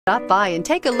Stop by and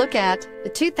take a look at the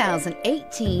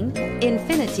 2018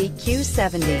 INFINITI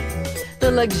Q70. The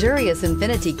luxurious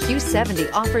INFINITI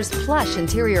Q70 offers plush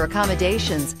interior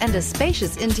accommodations and a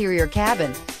spacious interior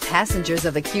cabin. Passengers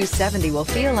of the Q70 will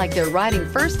feel like they're riding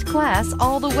first class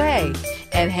all the way.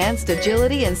 Enhanced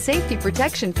agility and safety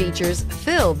protection features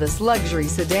fill this luxury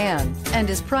sedan and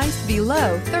is priced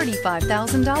below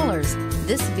 $35,000.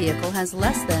 This vehicle has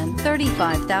less than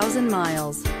 35,000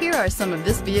 miles. Here are some of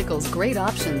this vehicle's great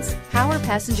options: power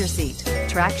passenger seat,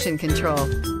 traction control,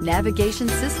 navigation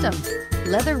system,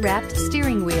 leather-wrapped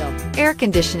steering wheel, air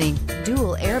conditioning,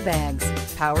 dual airbags,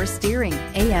 power steering,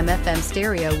 AM/FM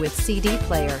stereo with CD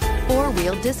player,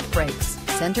 four-wheel disc brakes,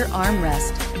 center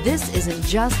armrest. This isn't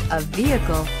just a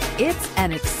vehicle, it's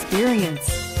an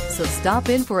experience. So stop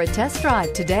in for a test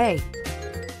drive today.